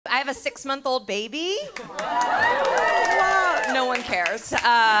a 6-month-old baby? Wow. No one cares.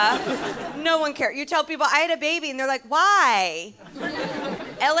 No one cares. You tell people, I had a baby, and they're like, why?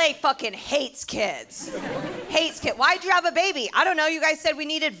 LA fucking hates kids. Hates kids. Why'd you have a baby? I don't know. You guys said we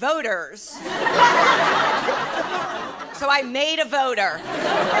needed voters. So I made a voter.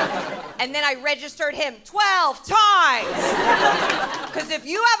 And then I registered him 12 times. Because if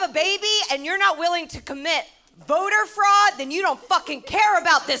you have a baby and you're not willing to commit voter fraud, then you don't fucking care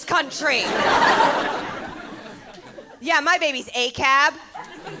about this country. Yeah, my baby's ACAB.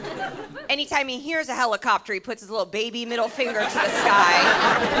 Anytime he hears a helicopter, he puts his little baby middle finger to the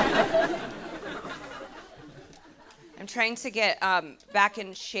sky. I'm trying to get back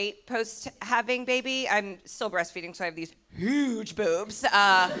in shape post having baby. I'm still breastfeeding, so I have these huge boobs.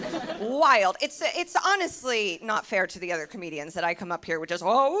 Wild. It's honestly not fair to the other comedians that I come up here with just,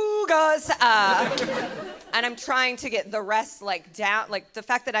 oh, guys. And I'm trying to get the rest like down. Like the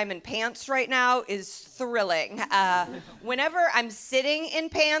fact that I'm in pants right now is thrilling. Whenever I'm sitting in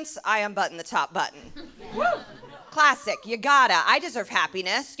pants, I unbutton the top button. Woo! Classic, you gotta. I deserve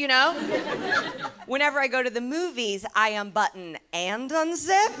happiness, you know? Whenever I go to the movies, I unbutton and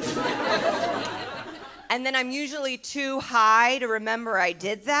unzip. And then I'm usually too high to remember I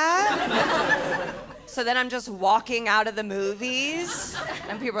did that. So then I'm just walking out of the movies,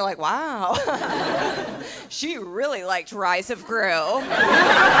 and people are like, wow, she really liked Rise of Gru.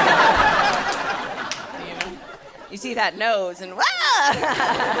 You see that nose, and wow!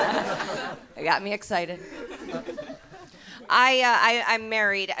 It got me excited. I'm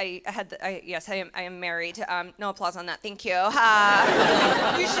married. Yes, I am married. No applause on that. Thank you.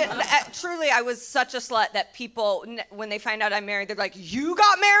 You should. Truly, I was such a slut that people, when they find out I'm married, they're like, "You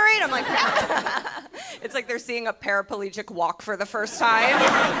got married?" I'm like, "Yeah." It's like they're seeing a paraplegic walk for the first time.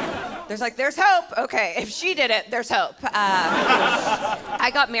 There's like, "There's hope." Okay, if she did it, there's hope.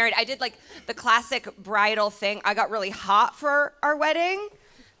 I got married. I did like the classic bridal thing. I got really hot for our wedding.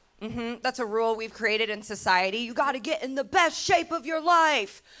 That's a rule we've created in society. You gotta get in the best shape of your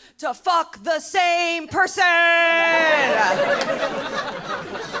life to fuck the same person.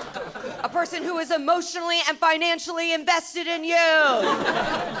 A person who is emotionally and financially invested in you.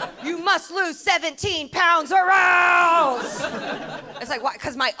 You must lose 17 pounds or else. It's like, what,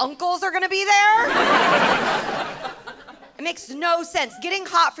 because my uncles are gonna be there? It makes no sense. Getting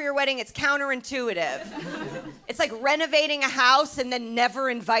hot for your wedding, it's counterintuitive. It's like renovating a house and then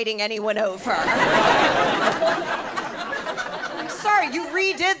never inviting anyone over. I'm sorry, you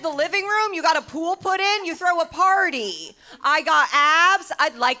redid the living room, you got a pool put in, you throw a party. I got abs,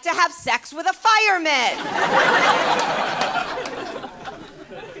 I'd like to have sex with a fireman.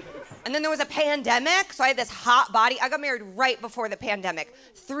 And then there was a pandemic, so I had this hot body. I got married right before the pandemic,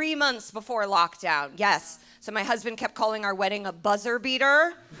 3 months before lockdown, yes. So my husband kept calling our wedding a buzzer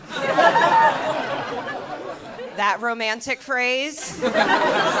beater. That romantic phrase.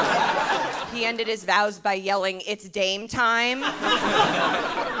 He ended his vows by yelling, "It's Dame time."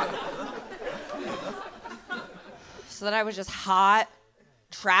 So then I was just hot,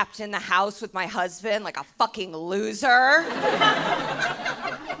 trapped in the house with my husband like a fucking loser.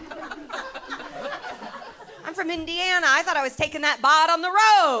 I'm from Indiana. I thought I was taking that bod on the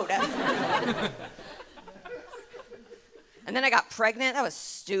road. And then I got pregnant. That was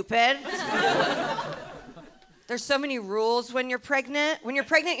stupid. There's so many rules when you're pregnant. When you're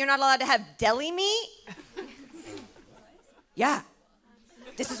pregnant, you're not allowed to have deli meat. Yeah.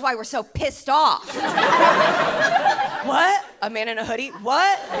 This is why we're so pissed off. What? A man in a hoodie?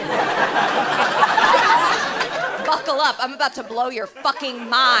 What? Buckle up. I'm about to blow your fucking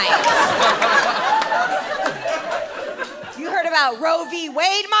mind. You heard about Roe v.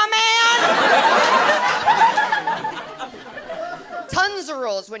 Wade, my man? Tons of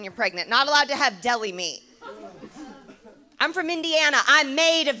rules when you're pregnant. Not allowed to have deli meat. I'm from Indiana. I'm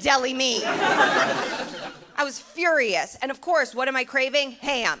made of deli meat. I was furious. And of course, what am I craving?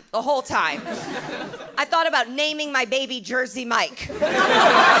 Ham, the whole time. I thought about naming my baby Jersey Mike.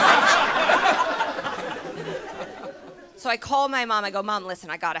 So I call my mom. I go, "Mom, listen,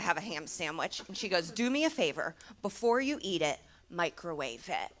 I gotta have a ham sandwich." And she goes, "Do me a favor. Before you eat it, microwave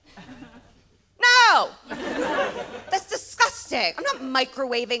it." No! That's disgusting. I'm not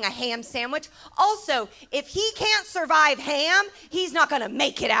microwaving a ham sandwich. Also, if he can't survive ham, he's not gonna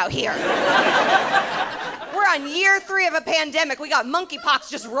make it out here. We're on year 3 of a pandemic. We got monkeypox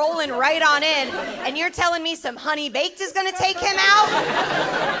just rolling right on in, and you're telling me some honey baked is gonna take him out?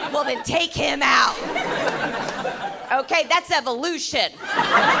 Well, then take him out. Okay, that's evolution.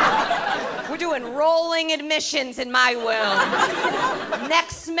 We're doing rolling admissions in my womb.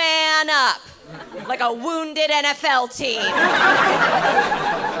 Next man up. Like a wounded NFL team.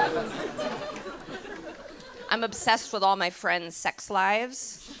 I'm obsessed with all my friends' sex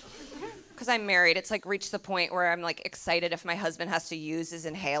lives. Because I'm married, it's like reached the point where I'm like excited if my husband has to use his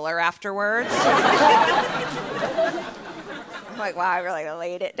inhaler afterwards. I'm like, wow, I really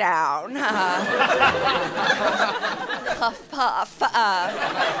laid it down. Puff, puff.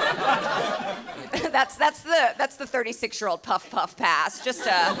 That's the 36-year-old puff, puff pass. Just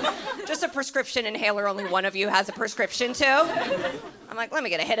a prescription inhaler only one of you has a prescription to. I'm like, let me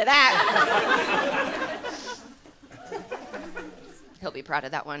get a hit of that. He'll be proud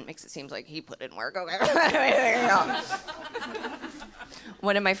of that one. Makes it seem like he put in work. Okay. There you go.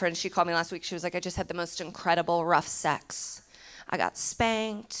 One of my friends, she called me last week. She was like, I just had the most incredible rough sex. I got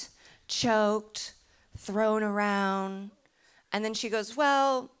spanked, choked, thrown around. And then she goes,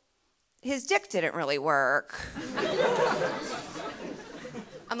 well, his dick didn't really work.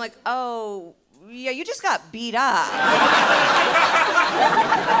 I'm like, oh, yeah, you just got beat up.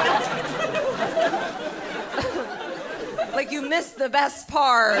 Like, you missed the best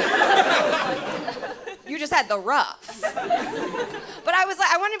part. You just had the rough. But I was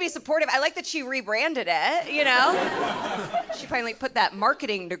like, I wanted to be supportive. I like that she rebranded it, you know? She finally put that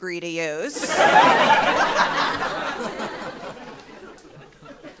marketing degree to use.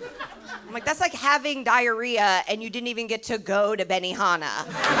 I'm like, that's like having diarrhea and you didn't even get to go to Benihana.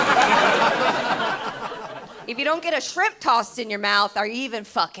 If you don't get a shrimp tossed in your mouth, are you even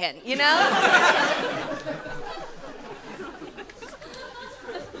fucking, you know?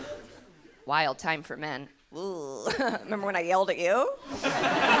 Wild time for men. Ooh. Remember when I yelled at you?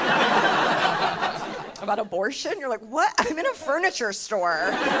 About abortion? You're like, what? I'm in a furniture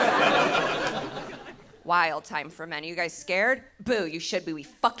store. Wild time for men. Are you guys scared? Boo, you should be. We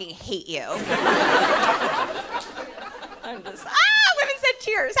fucking hate you. I'm just, women said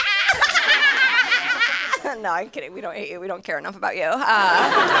cheers. No, I'm kidding. We don't hate you. We don't care enough about you.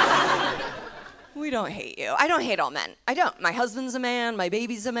 We don't hate you. I don't hate all men. I don't. My husband's a man. My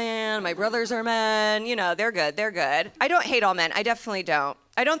baby's a man. My brothers are men. You know, they're good. They're good. I don't hate all men. I definitely don't.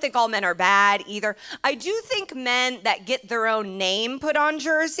 I don't think all men are bad either. I do think men that get their own name put on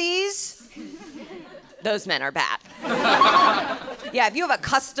jerseys, those men are bad. Yeah, if you have a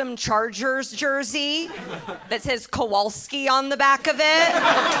custom Chargers jersey that says Kowalski on the back of it,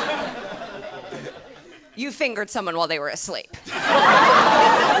 you fingered someone while they were asleep.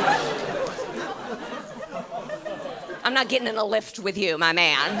 I'm not getting in a lift with you, my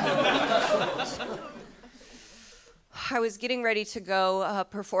man. I was getting ready to go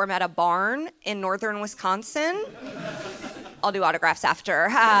perform at a barn in northern Wisconsin. I'll do autographs after.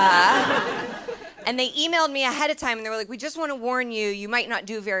 And they emailed me ahead of time and they were like, we just want to warn you, you might not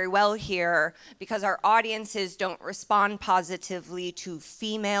do very well here because our audiences don't respond positively to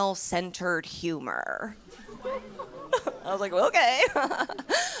female-centered humor. I was like, well, okay.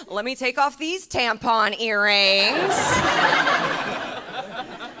 Let me take off these tampon earrings. I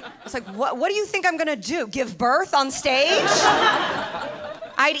was like, what do you think I'm gonna do? Give birth on stage?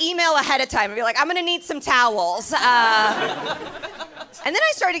 I'd email ahead of time and be like, I'm gonna need some towels. And then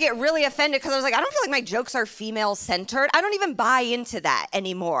I started to get really offended because I was like, I don't feel like my jokes are female-centered. I don't even buy into that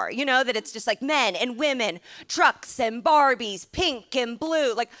anymore. You know, that it's just like men and women, trucks and Barbies, pink and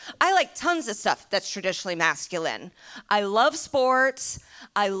blue. Like, I like tons of stuff that's traditionally masculine. I love sports.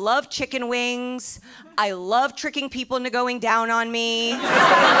 I love chicken wings. I love tricking people into going down on me.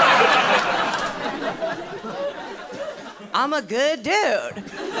 I'm a good dude.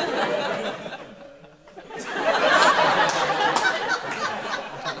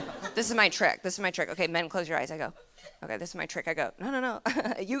 This is my trick. This is my trick. Okay, men, close your eyes. I go, okay, this is my trick. I go, no.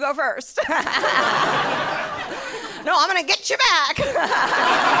 You go first. No, I'm going to get you back.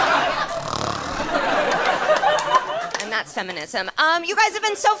 And that's feminism. You guys have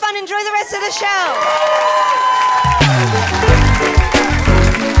been so fun. Enjoy the rest of the show.